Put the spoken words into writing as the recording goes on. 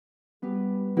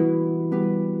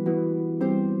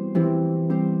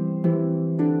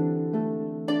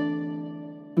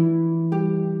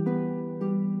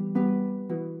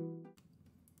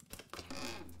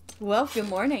Well, good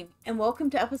morning, and welcome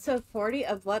to episode 40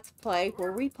 of Let's Play,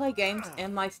 where we play games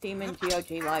in my Steam and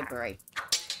GOG library.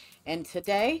 And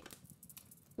today,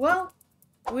 well,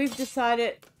 we've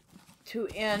decided to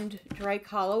end Drake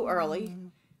Hollow early,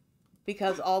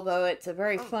 because although it's a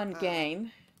very fun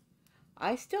game,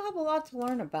 I still have a lot to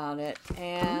learn about it,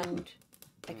 and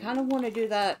I kind of want to do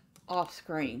that off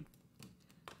screen.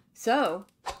 So,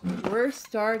 we're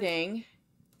starting,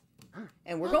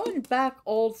 and we're going back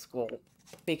old school,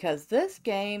 because this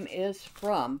game is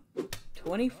from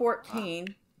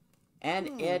 2014,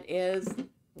 and it is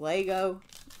Lego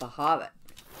The Hobbit.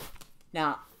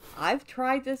 Now, I've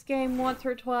tried this game once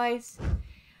or twice.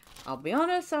 I'll be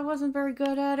honest, I wasn't very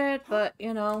good at it, but,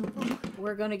 you know,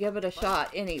 we're going to give it a shot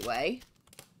anyway.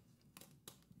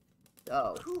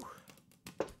 So,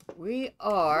 we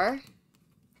are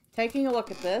taking a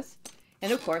look at this,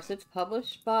 and of course, it's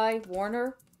published by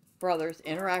Warner Brothers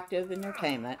Interactive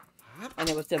Entertainment, and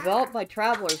it was developed by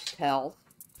Traveler's Tales.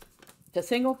 It's a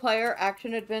single-player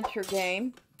action-adventure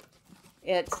game.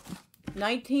 It's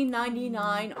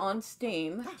 $19.99 on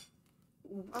Steam,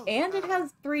 and it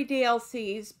has 3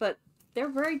 DLCs, but they're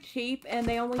very cheap, and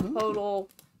they only total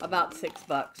about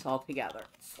 $6 altogether.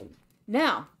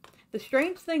 Now, the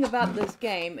strange thing about this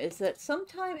game is that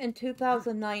sometime in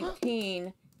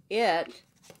 2019, it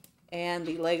and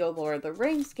the Lego Lord of the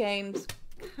Rings games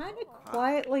kind of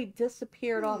quietly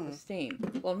disappeared off of Steam.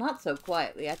 Well, not so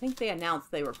quietly. I think they announced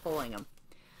they were pulling them.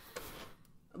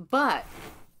 But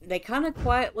they kind of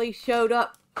quietly showed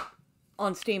up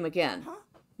on Steam again.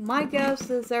 My guess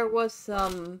is there was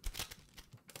some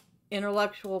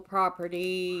intellectual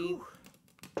property,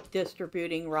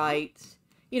 distributing rights,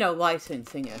 you know,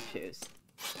 licensing issues.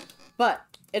 But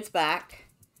it's back.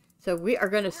 So we are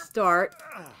going to start,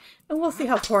 and we'll see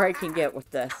how far I can get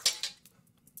with this.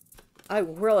 I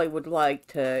really would like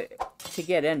to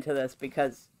get into this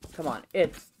because, come on,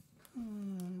 it's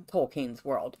Tolkien's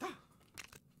world.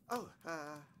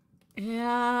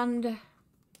 And,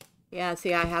 yeah,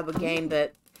 see, I have a game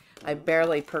that I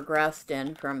barely progressed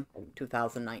in from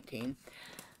 2019.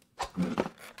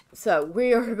 So,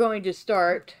 we are going to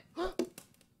start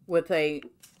with a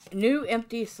new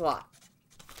empty slot.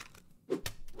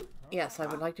 Yes, I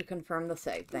would like to confirm the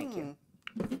save. Thank you.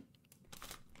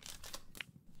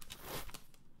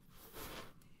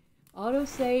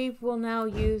 Autosave will now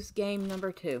use game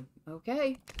number 2.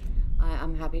 Okay.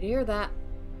 I'm happy to hear that.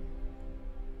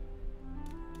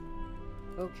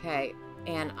 Okay.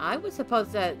 And I was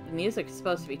supposed to... The music is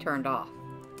supposed to be turned off.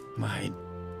 My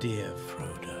dear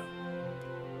Frodo.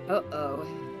 Uh-oh.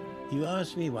 You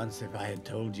asked me once if I had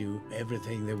told you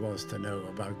everything there was to know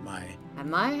about my I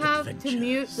might have adventures. to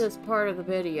mute this part of the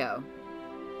video.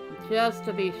 Just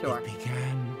to be sure. It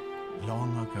began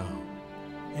long ago,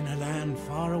 in a land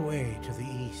far away to the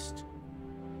east.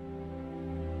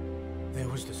 There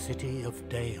was the city of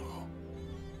Dale.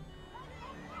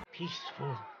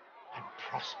 Peaceful and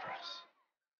prosperous.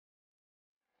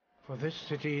 For this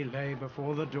city lay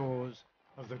before the doors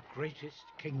of the greatest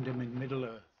kingdom in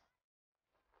Middle-earth.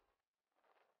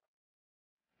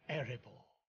 Erebor.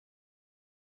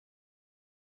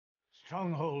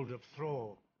 Stronghold of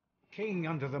Thror, king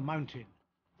under the mountain,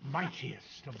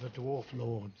 mightiest of the dwarf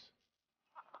lords.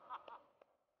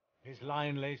 His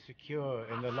line lay secure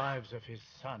in the lives of his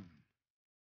son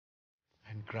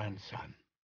and grandson.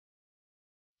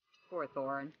 Poor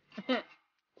Thorin.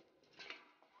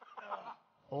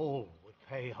 All would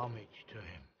pay homage to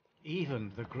him,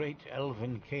 even the great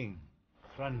elven king,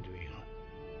 Thranduil.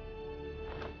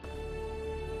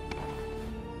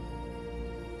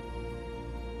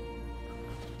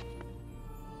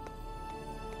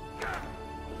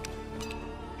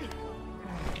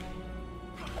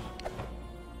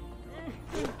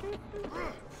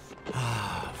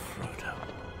 Ah, Frodo,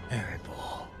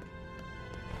 Erebor.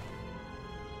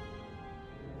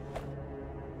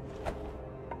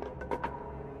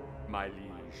 My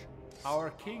liege,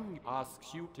 our king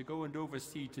asks you to go and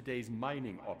oversee today's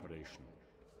mining operation.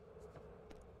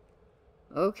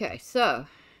 Okay, so...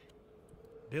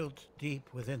 Built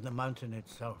deep within the mountain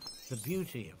itself, the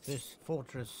beauty of this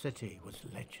fortress city was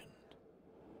legend.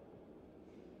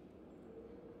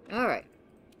 Alright.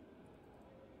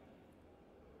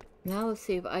 Now let's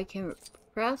see if I can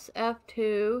press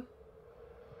F2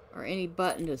 or any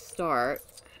button to start.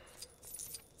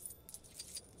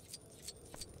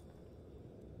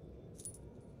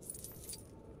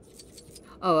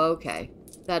 Oh, okay.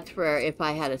 That's for if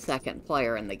I had a second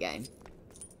player in the game.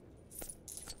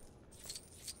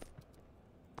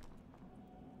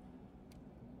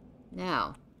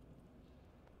 Now,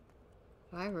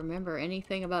 do I remember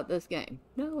anything about this game?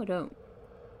 No, I don't.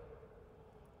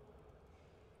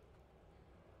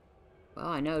 Well,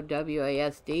 I know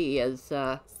WASD is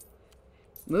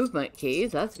movement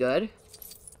keys. That's good.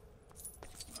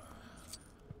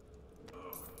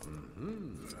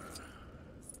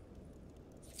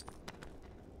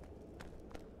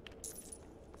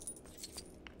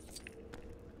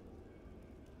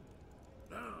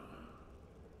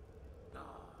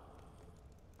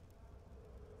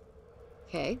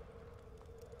 Okay.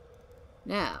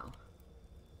 Now,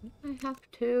 I have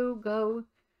to go,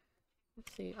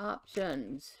 let's see,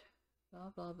 options, blah,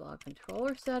 blah, blah,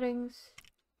 controller settings,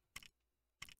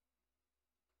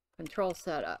 control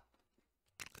setup.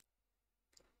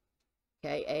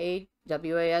 Okay, A,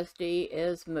 WASD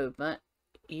is movement,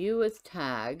 U is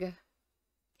tag,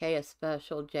 K is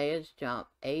special, J is jump,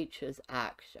 H is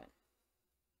action.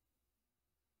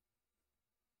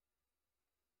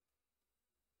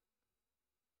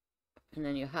 And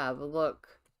then you have a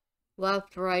look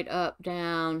left, right, up,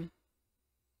 down.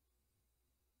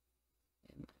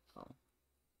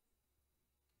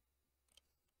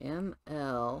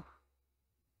 ML.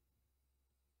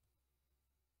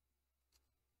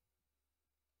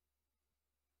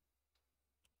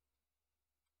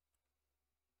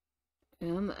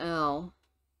 ML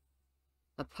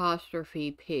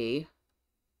apostrophe P.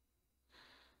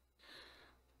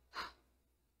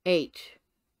 H.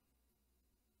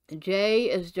 J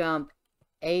is jump,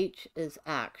 H is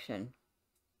action,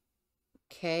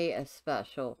 K is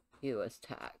special, U is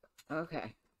tag.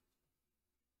 Okay.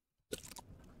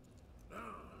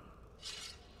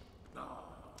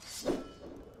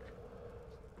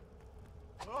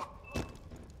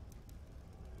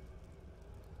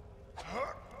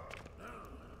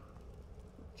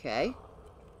 Okay.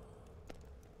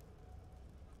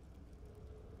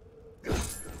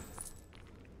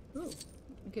 Ooh,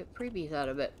 get freebies out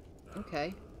of it.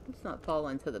 Okay. Let's not fall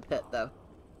into the pit, though.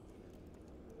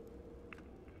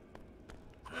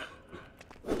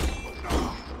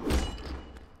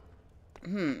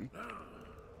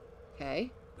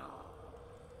 Okay.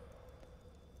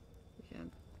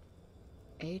 Jump.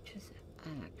 H is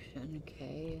action.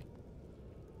 K.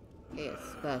 K is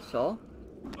special.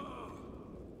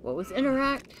 What was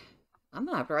interact? I'm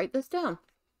gonna have to write this down.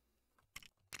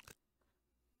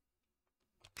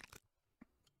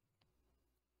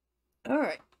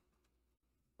 Alright.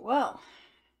 Well.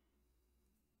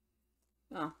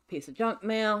 Oh, piece of junk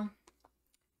mail.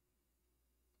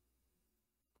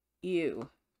 U.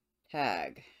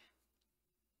 Tag.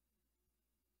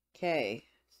 K.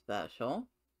 Special.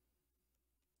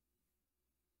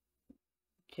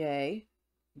 J.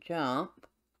 Jump.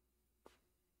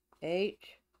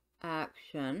 H.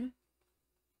 Action.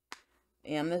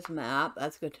 M is map.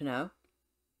 That's good to know.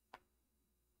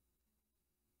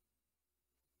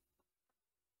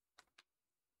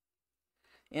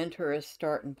 Enter is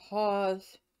start and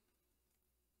pause.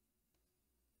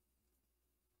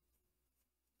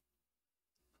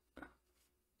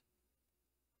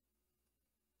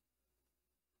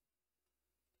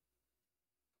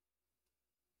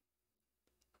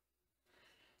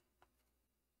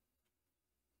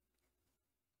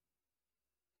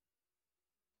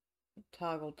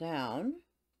 Toggle down.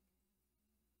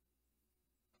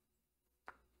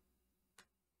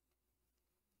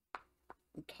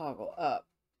 Toggle up.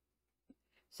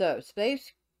 So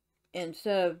space,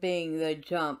 instead of being the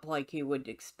jump like you would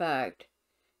expect,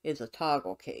 is a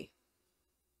toggle key.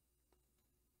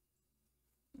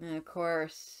 And of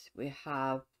course we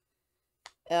have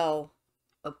L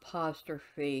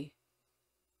apostrophe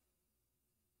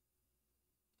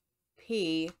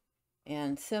P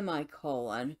and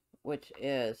semicolon, which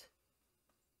is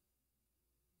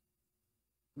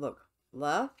look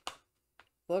left,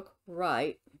 look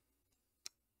right,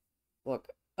 look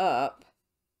up,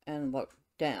 and look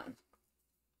down.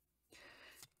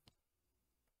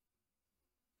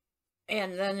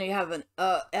 And then you have an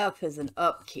F is an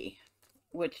up key,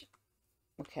 which,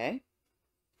 okay.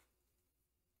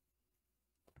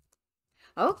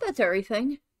 I hope that's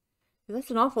everything.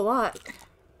 That's an awful lot.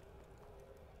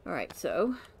 Alright,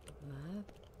 so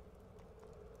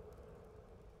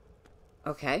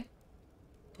okay.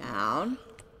 Down.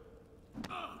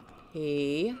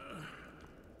 P.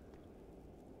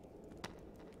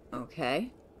 Okay.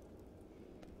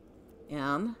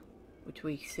 M, which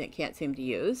we can't seem to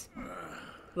use.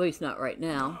 At least not right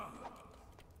now.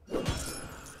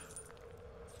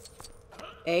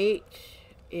 H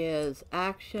is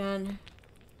action.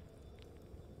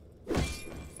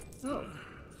 Oh.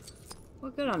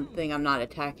 Well, good thing I'm not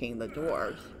attacking the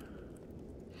dwarves.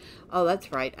 Oh,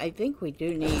 that's right. I think we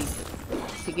do need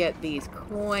to get these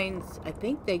coins. I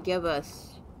think they give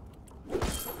us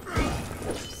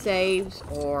saves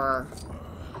or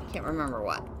I can't remember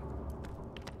what.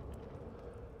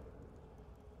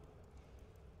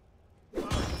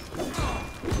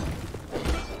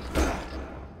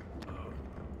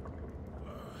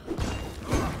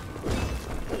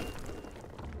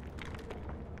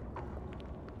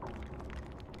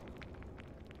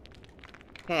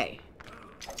 Okay.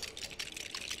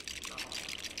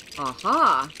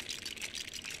 Aha!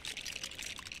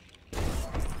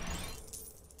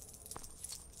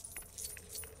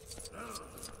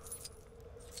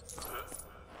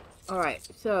 Alright,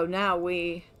 so now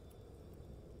we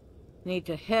need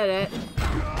to hit it.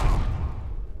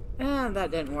 And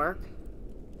that didn't work.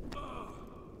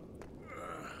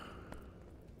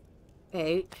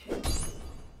 8.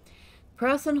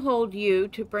 Press and hold U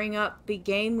to bring up the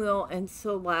game wheel and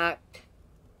select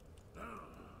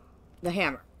the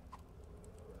hammer.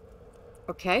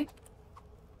 Okay.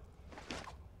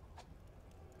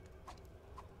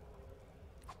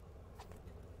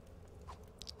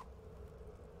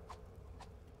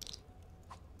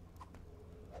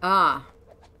 Ah.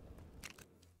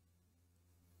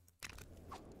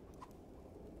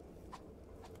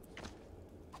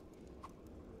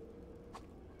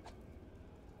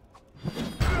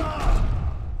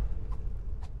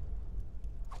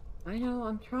 I know,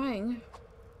 I'm trying.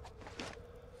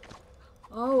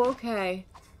 Oh, okay.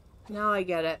 Now I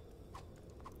get it.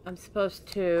 I'm supposed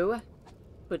to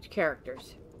switch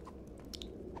characters.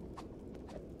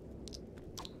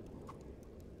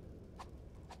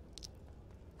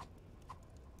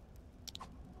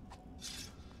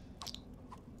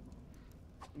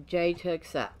 J to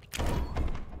accept.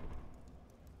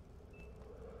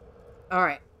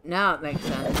 Alright, now it makes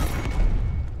sense.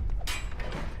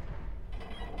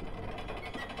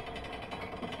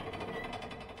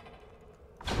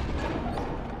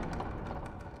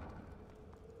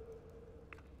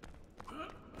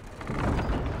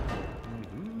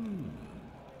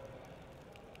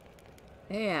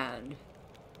 And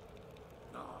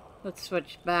let's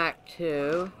switch back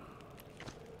to,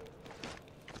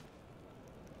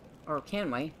 or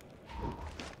can we?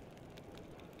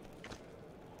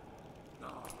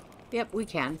 Yep, we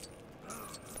can.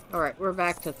 Alright, we're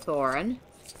back to Thorin.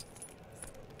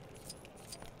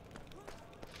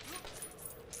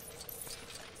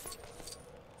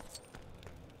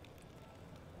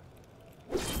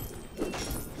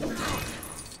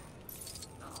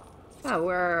 Oh,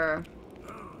 we're...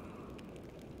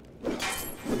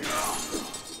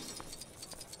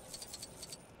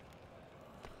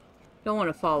 Don't want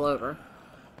to fall over.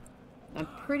 I'm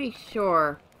pretty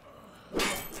sure I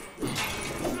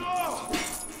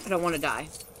don't want to die.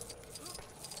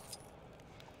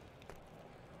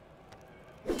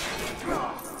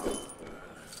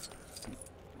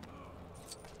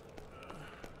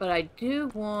 But I do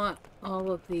want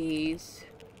all of these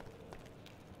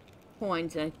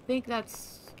coins, and I think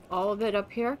that's all of it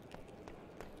up here.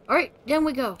 Alright, down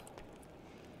we go.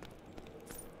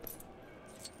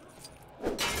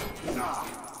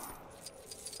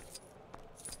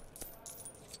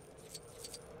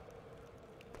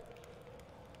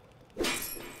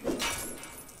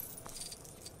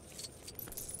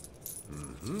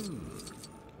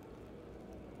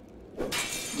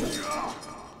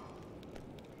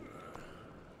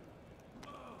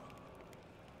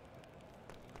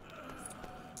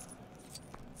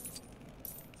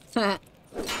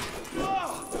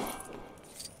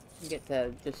 Get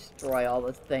to destroy all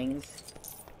the things.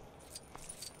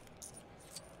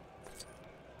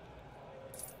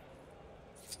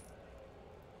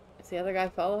 Is the other guy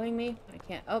following me? I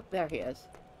can't. Oh, there he is.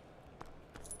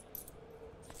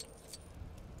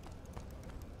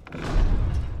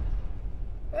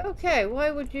 Okay,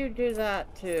 why would you do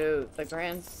that to the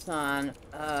grandson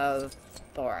of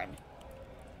Thorin?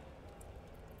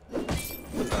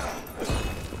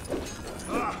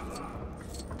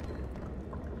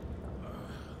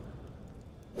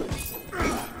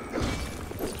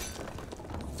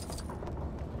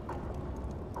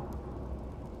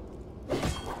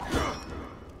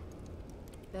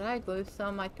 Did I lose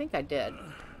some? I think I did.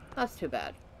 That's too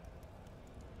bad.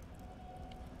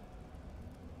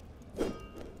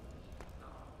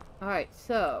 Alright,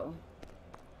 so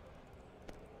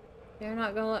they're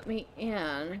not gonna let me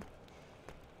in.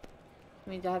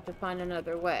 Means I have to find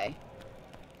another way.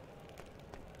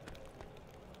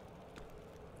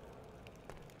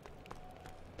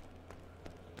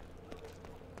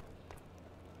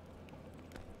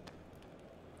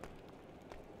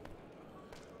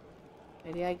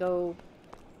 Maybe I go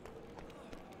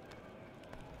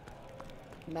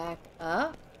back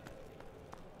up?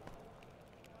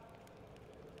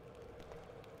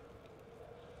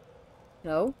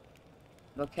 No?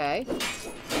 Okay.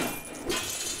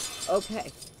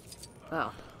 Okay.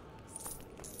 Well.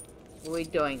 What are we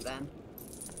doing then?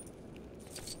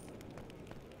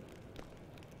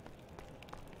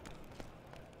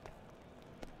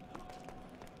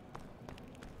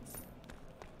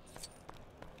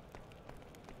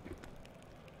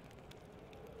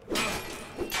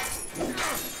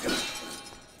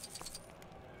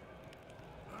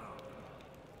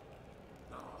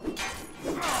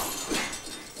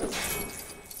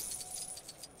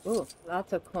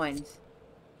 Lots of coins.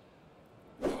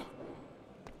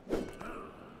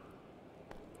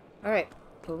 Alright,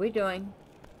 what are we doing?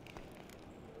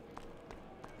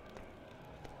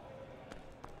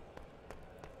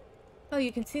 Oh,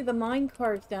 you can see the mine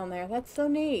cars down there. That's so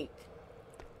neat.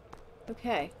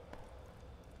 Okay.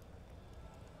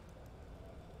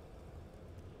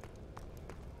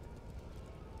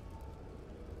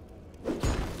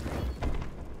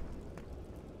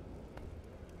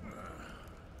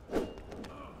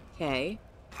 Okay.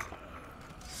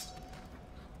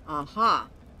 Aha.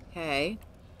 Okay.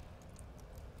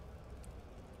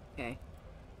 Okay.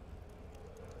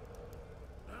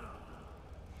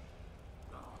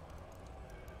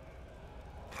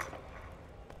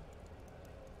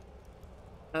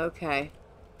 Okay.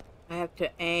 I have to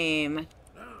aim.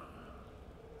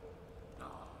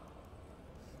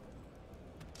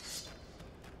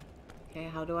 Okay,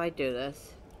 how do I do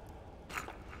this?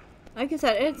 Like I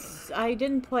said, I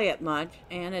didn't play it much,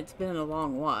 and it's been a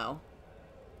long while.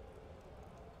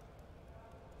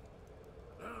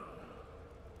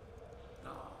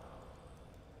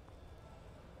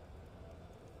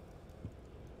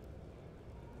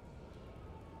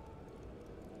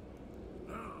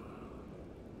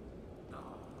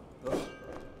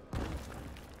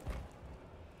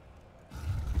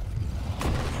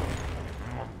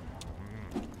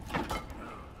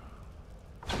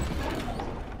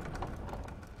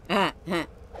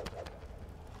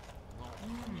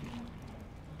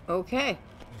 Okay.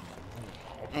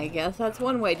 I guess that's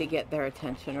one way to get their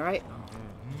attention, right?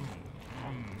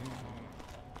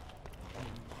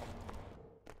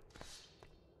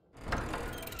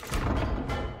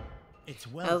 Its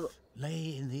wealth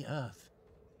lay in the earth,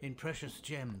 in precious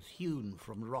gems hewn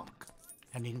from rock,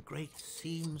 and in great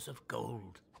seams of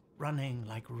gold, running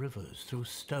like rivers through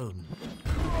stone.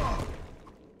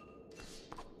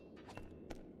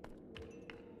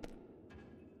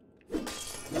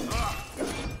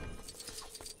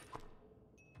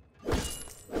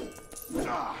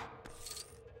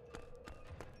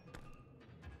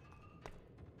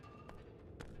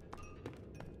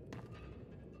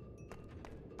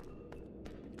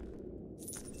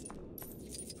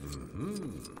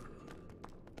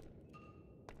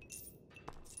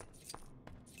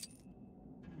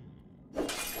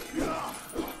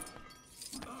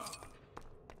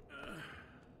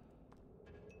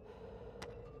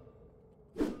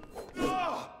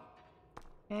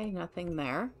 Okay, nothing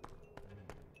there.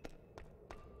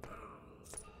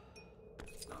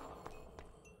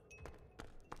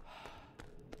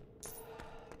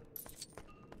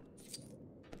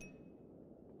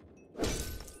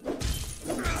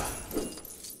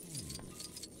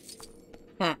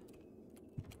 Huh.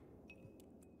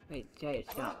 Wait, Jay,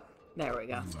 stop. There we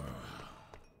go.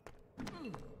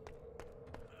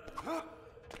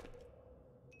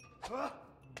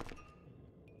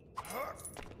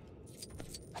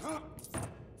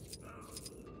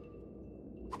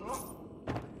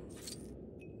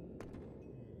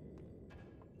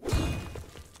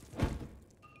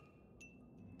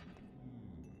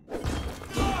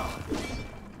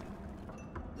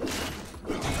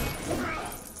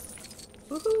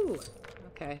 Woohoo!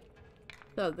 Okay.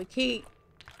 So the key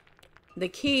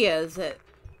is that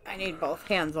I need both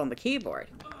hands on the keyboard.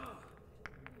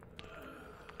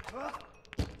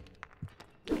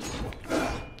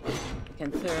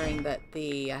 Considering that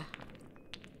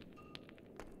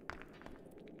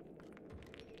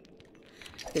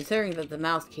the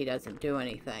mouse key doesn't do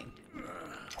anything.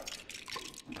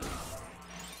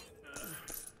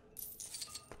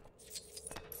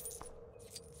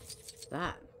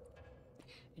 That.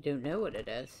 I don't know what it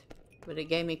is, but it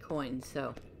gave me coins,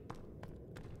 so.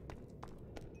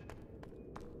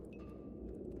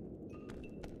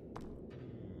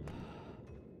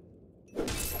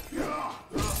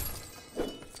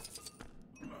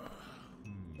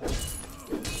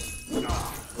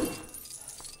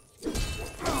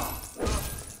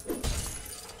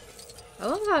 I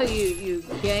love how you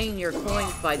gain your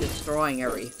coins by destroying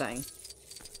everything.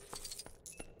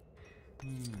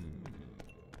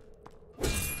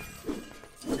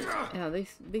 Yeah,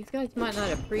 these guys might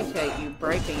not appreciate you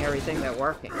breaking everything they're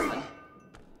working on.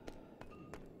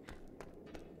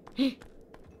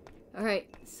 Alright,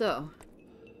 so.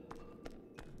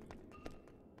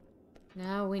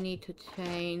 Now we need to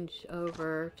change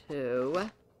over to...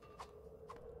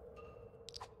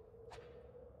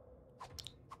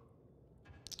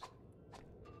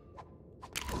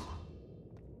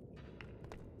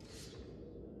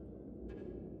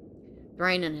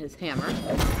 draining his hammer.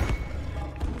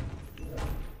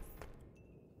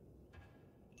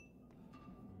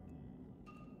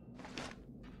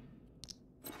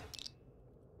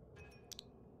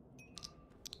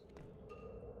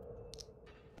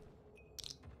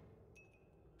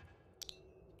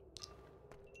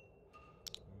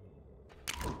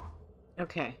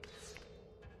 Okay.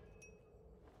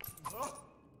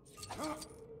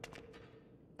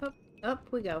 Up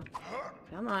we go.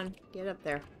 Come on, get up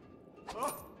there.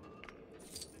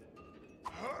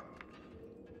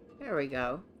 There we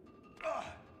go.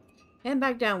 And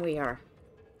back down we are.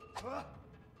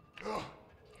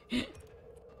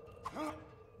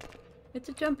 It's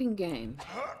a jumping game,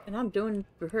 and I'm doing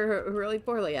really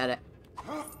poorly at it.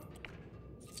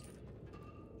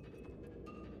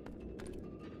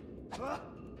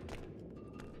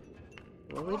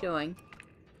 What are we doing?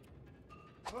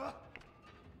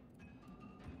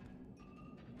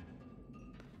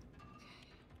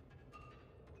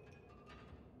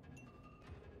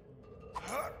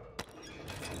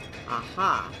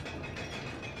 Aha.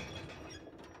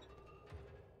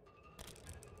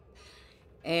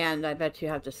 And I bet you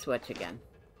have to switch again.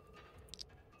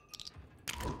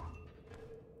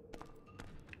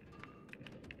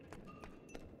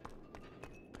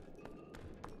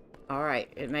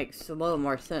 Alright, it makes a little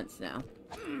more sense now.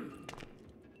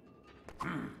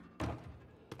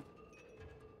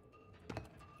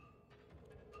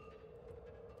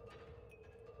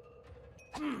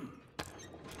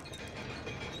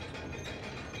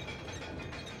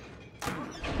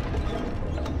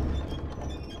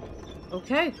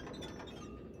 Okay.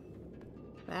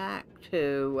 Back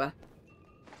to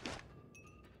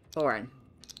Thorin.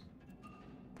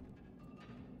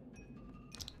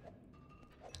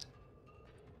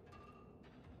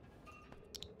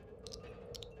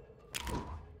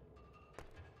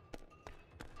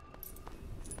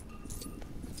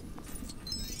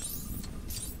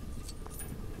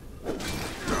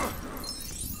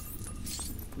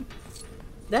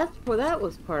 That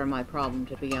was part of my problem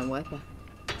to begin with.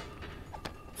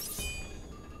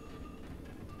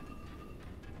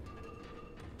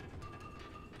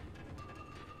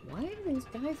 Why do these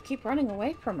guys keep running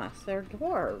away from us? They're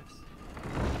dwarves.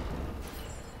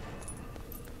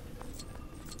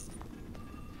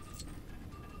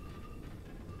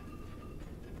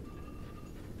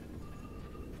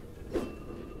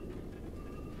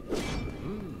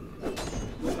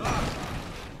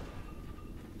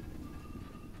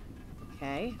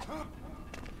 Okay. How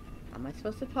am I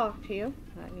supposed to talk to you?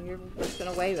 You're just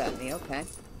gonna wave at me, okay.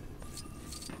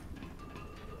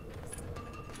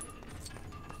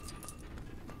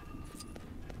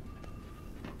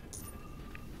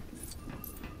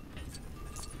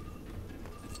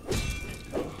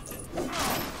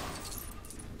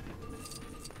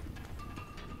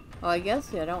 Well, I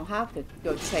guess I don't have to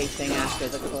go chasing after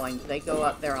the coins. They go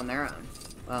up there on their own.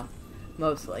 Well,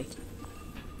 mostly.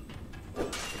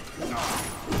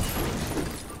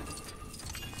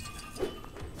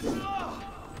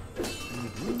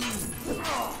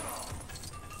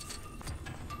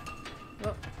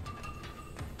 Oh.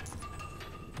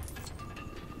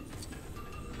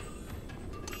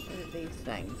 What are these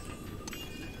things?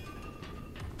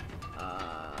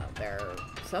 They're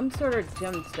some sort of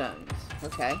gemstones.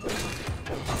 Okay.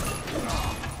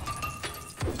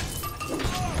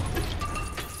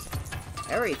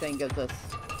 Everything gives us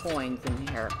coins in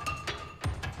here.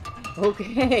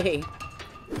 Okay.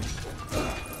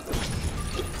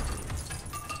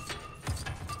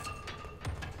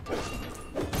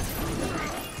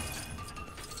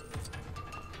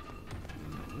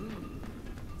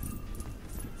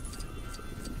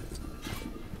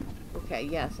 Okay,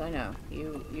 yes, I know.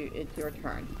 It's your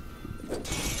turn. As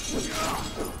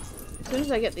soon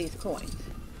as I get these coins.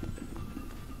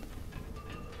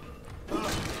 I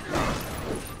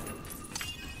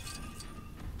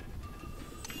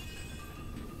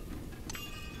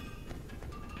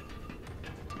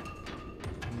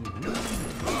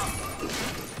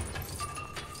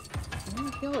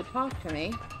want you to talk to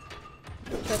me.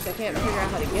 Except I can't figure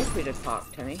out how to get you to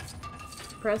talk to me.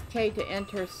 Press K to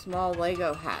enter small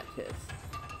Lego hatches.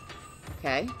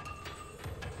 Okay.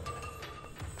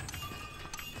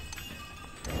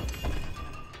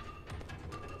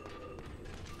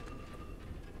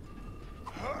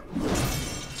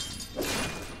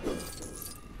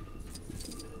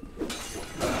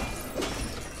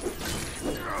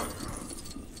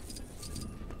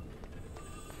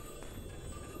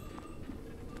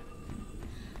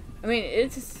 I mean,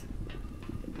 it's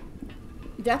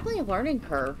definitely a learning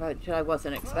curve, which I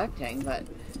wasn't expecting, but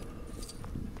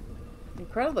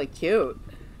incredibly cute.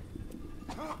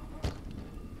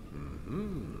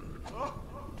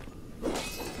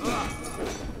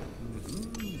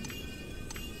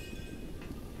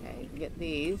 Okay, get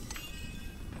these.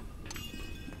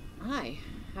 Hi,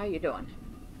 how you doing?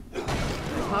 Can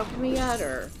you talk to me yet,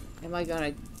 or am I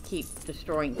gonna keep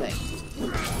destroying things?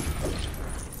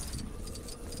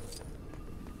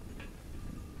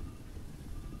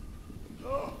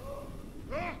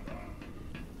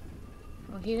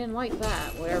 he didn't like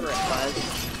that, whatever it was.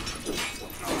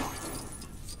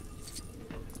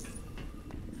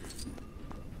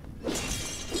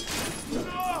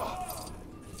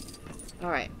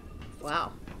 Alright.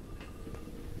 Wow.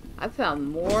 I found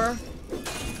more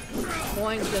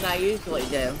coins than I usually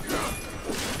do.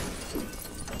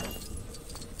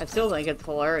 I still think it's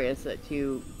hilarious that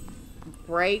you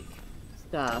break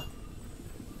stuff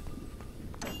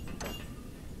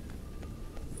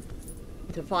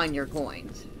to find your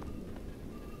coins.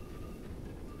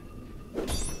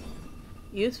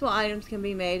 Useful items can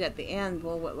be made at the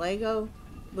anvil with Lego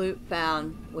loot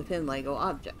found within Lego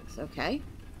objects. Okay.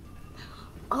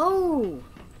 Oh!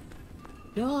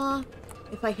 Duh.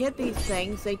 If I hit these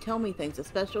things, they tell me things. A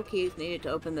special key is needed to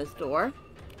open this door.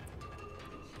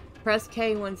 Press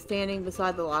K when standing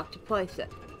beside the lock to place it.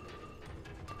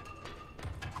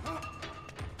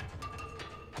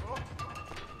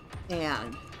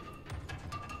 And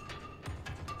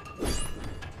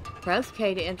press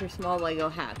K to enter small Lego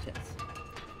hatches.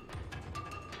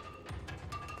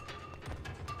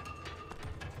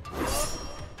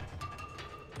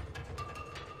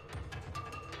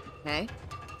 Okay.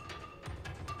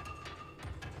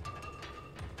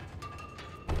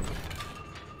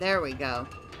 There we go.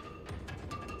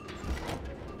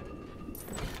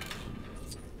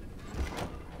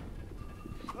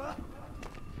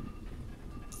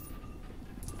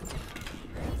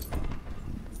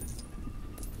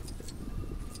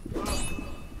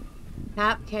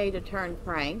 Tap K to turn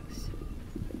cranks.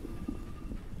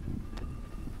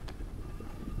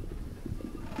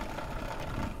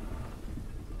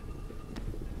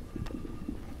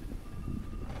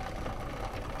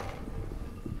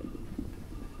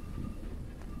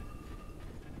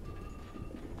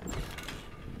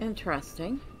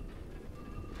 Interesting.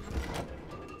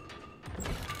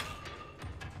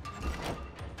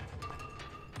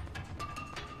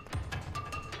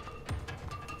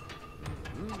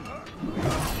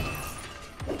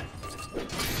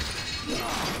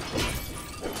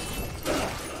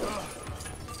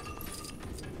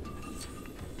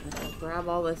 I'll grab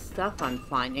all this stuff I'm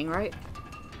finding, right?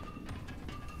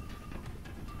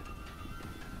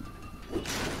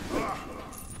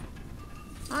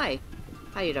 Hi.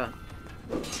 How you doing?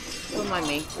 Don't mind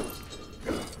me.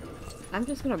 I'm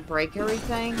just gonna break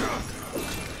everything.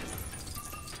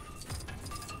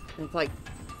 It's like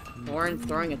Lauren's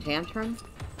throwing a tantrum.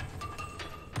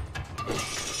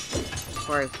 Of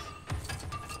course,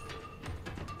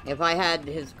 if I had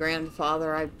his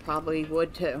grandfather, I probably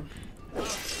would too.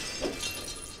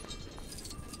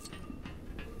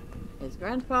 His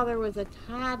grandfather was a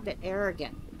tad bit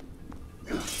arrogant.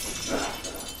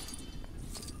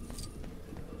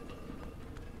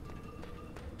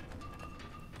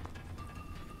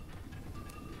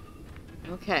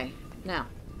 Okay, now,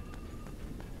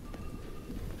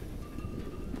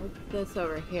 what's this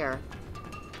over here?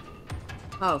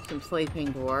 Oh, some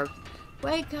sleeping dwarves.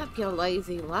 Wake up, you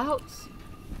lazy louts!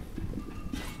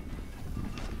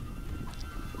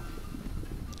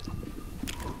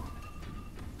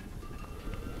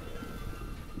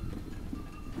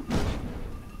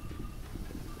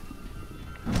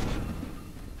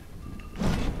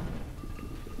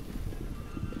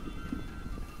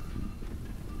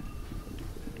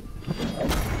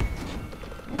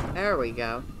 There we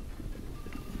go.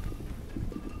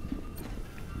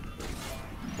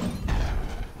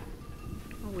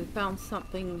 Oh, we found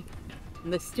something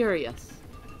mysterious.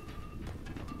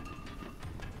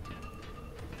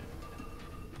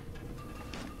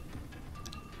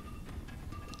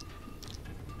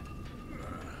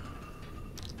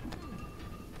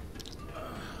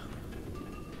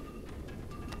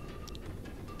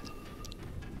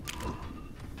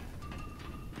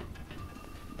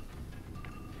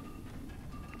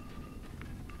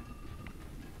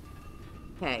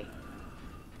 Okay.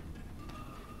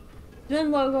 Then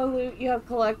logo loot you have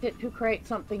collected to create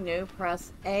something new.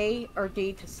 Press A or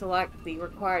D to select the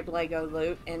required Lego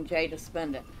loot and J to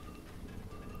spend it.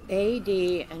 A,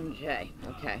 D, and J.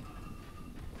 Okay.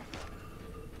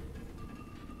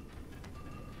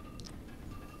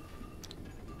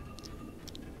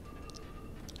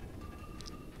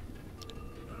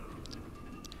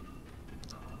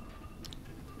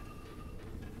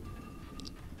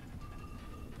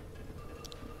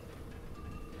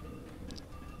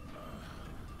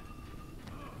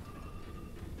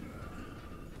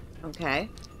 Okay.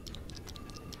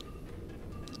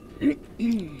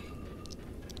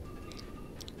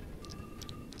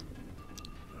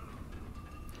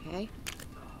 Okay.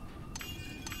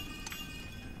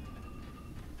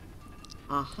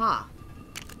 Aha.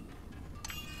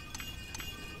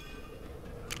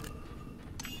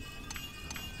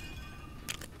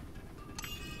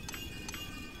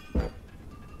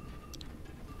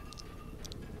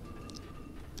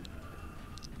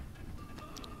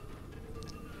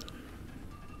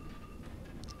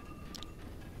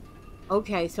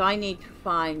 Okay, so I need to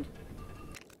find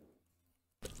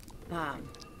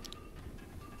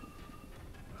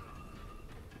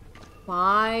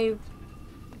 5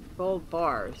 gold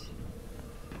bars.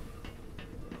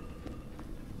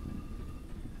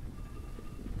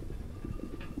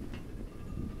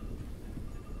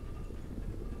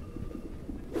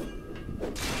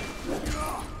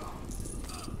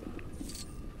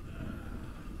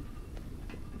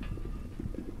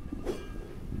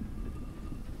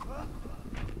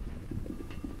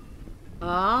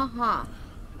 Uh-huh.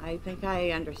 I think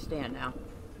I understand now.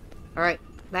 Alright,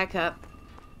 back up.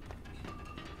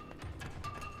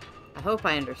 I hope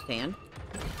I understand.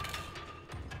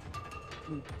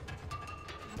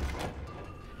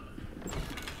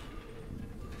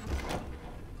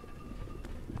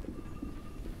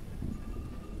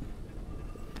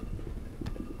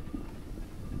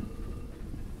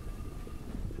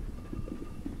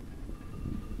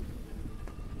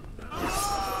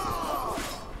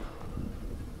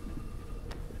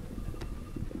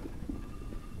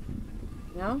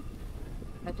 No?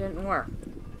 That didn't work.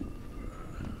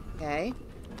 Okay.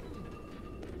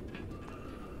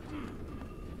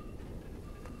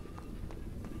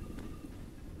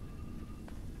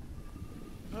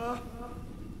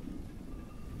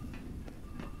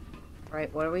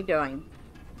 Right, what are we doing?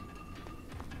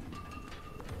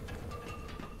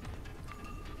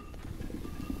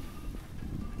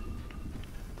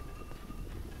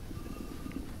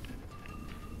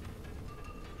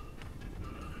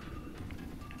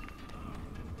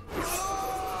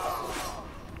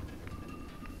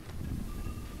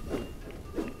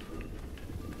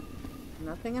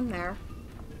 Nothing in there.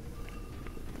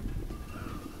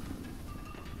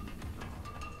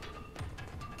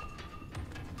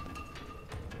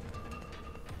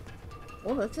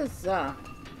 Well, this is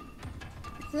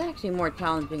actually more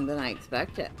challenging than I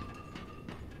expected.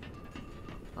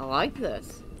 I like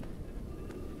this.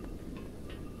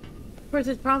 Of course,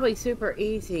 it's probably super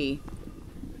easy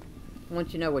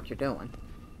once you know what you're doing,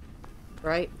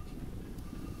 right?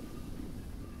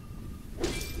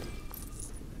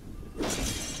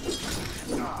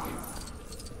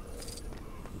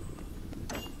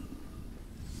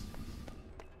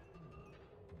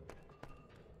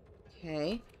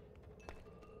 Okay.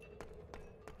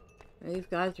 These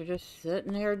guys are just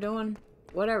sitting there doing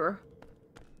whatever.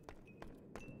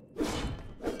 Okay.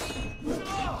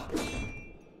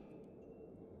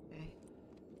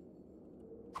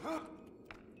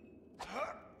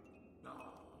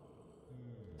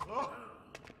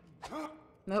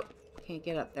 Nope, can't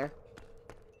get up there.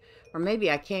 Or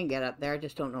maybe I can get up there, I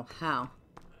just don't know how.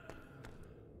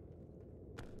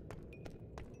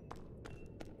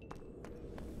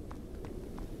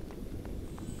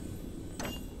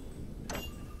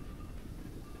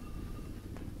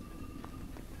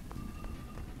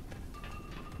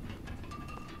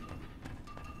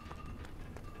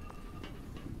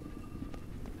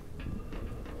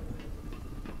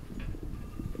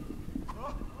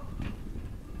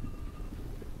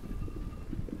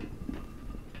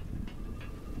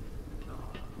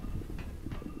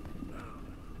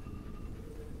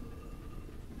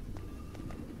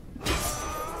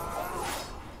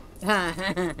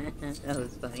 That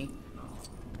was funny.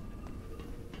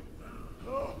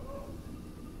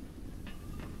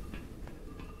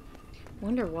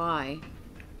 Wonder why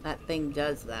that thing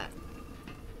does that.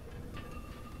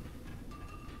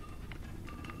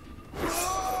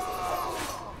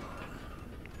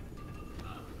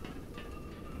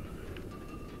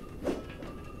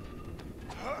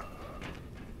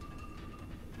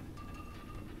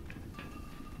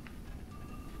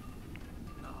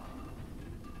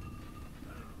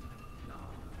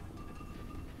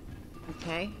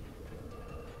 Okay.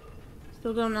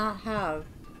 Still do not have.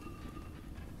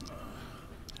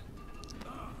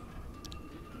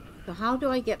 So how do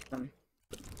I get them?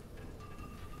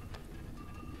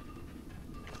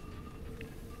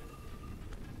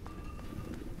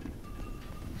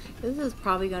 This is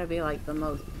probably going to be like the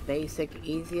most basic,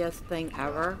 easiest thing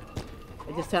ever.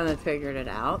 I just haven't figured it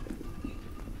out.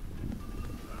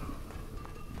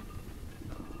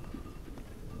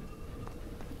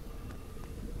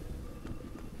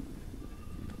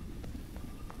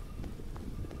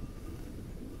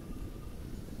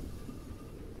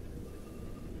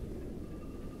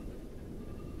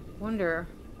 Wonder.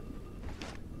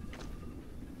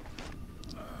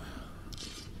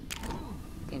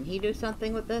 Can he do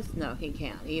something with this? No, he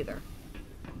can't either.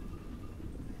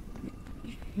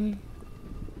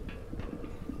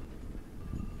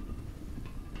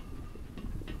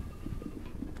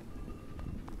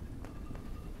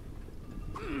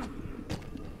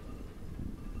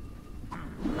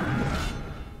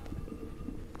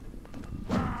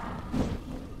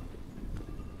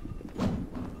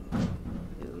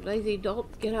 Lazy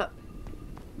adults, get up.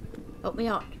 Help me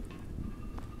out.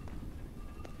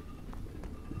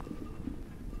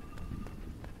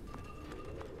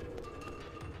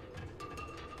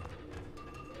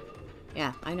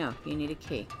 Yeah, I know. You need a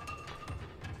key.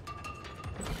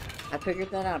 I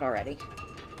figured that out already.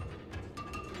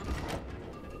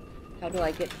 How do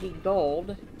I get the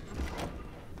gold?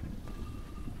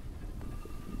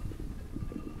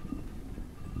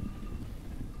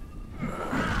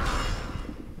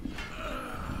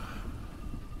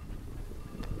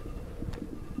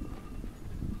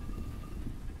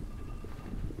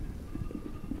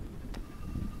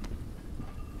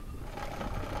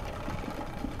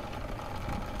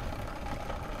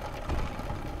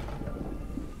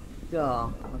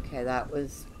 Oh, okay, that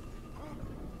was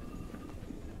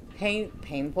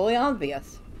painfully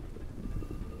obvious.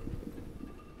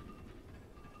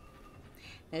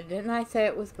 And didn't I say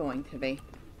it was going to be?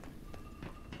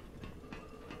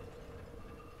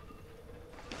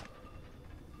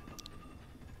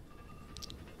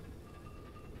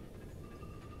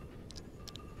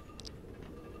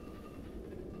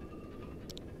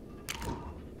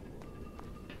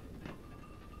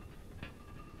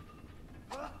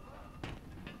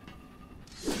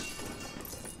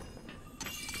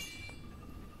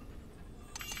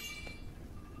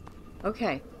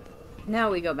 Okay, now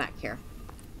we go back here.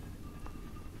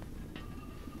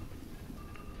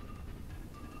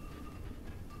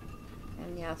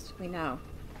 And yes, we know.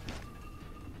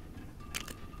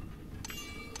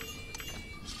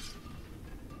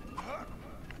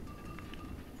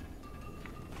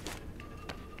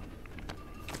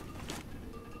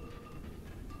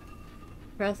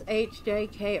 Press H, J,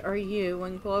 K, or U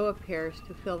when glow appears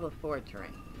to fill the floor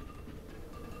terrain.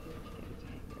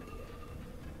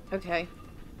 Okay.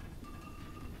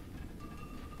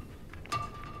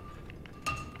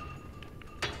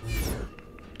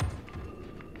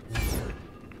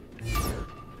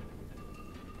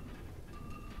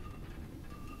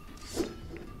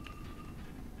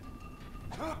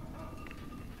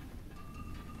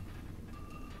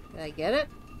 Did I get it?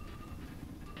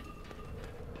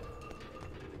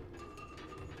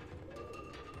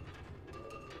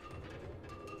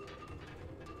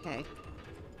 Okay.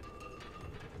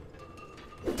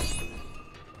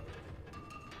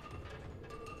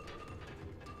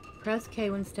 Press K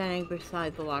when standing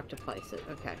beside the lock to place it.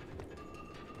 Okay.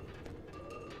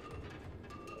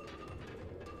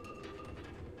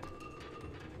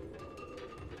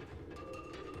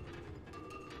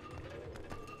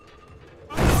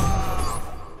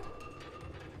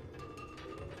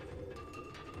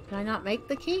 Did I not make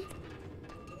the key?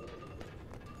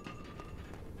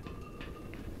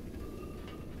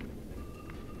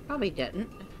 Probably didn't.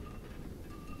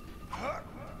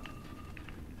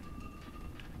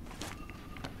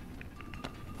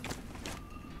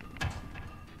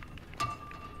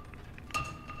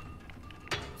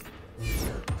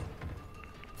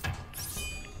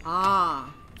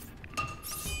 Ah.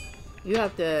 You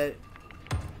have to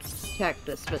check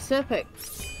the specifics.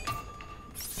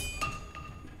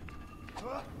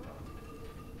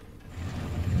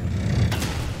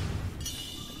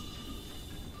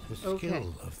 The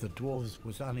skill of the dwarves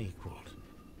was unequaled,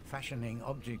 fashioning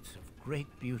objects of great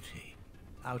beauty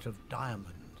out of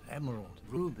diamond, emerald,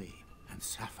 ruby, and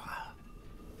sapphire.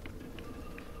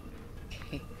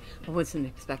 Okay, I wasn't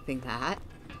expecting that.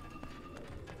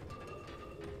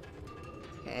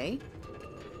 Okay.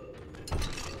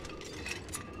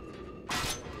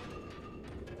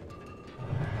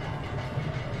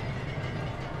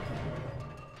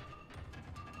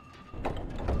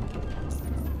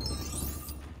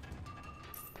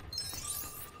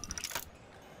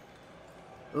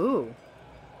 Ooh.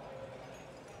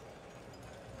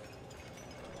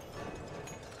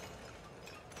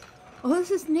 Oh,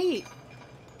 this is neat.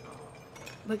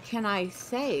 But can I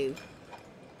save?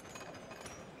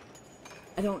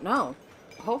 I don't know.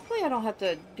 Hopefully I don't have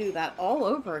to do that all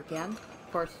over again.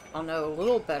 Of course, I'll know a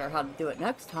little better how to do it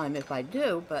next time if I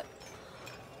do, but...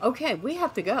 Okay, we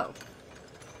have to go.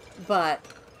 But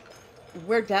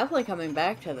we're definitely coming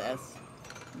back to this,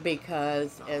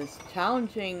 because as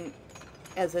challenging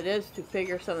as it is to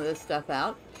figure some of this stuff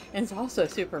out, it's also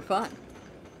super fun.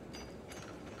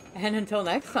 And until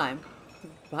next time,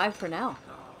 bye for now.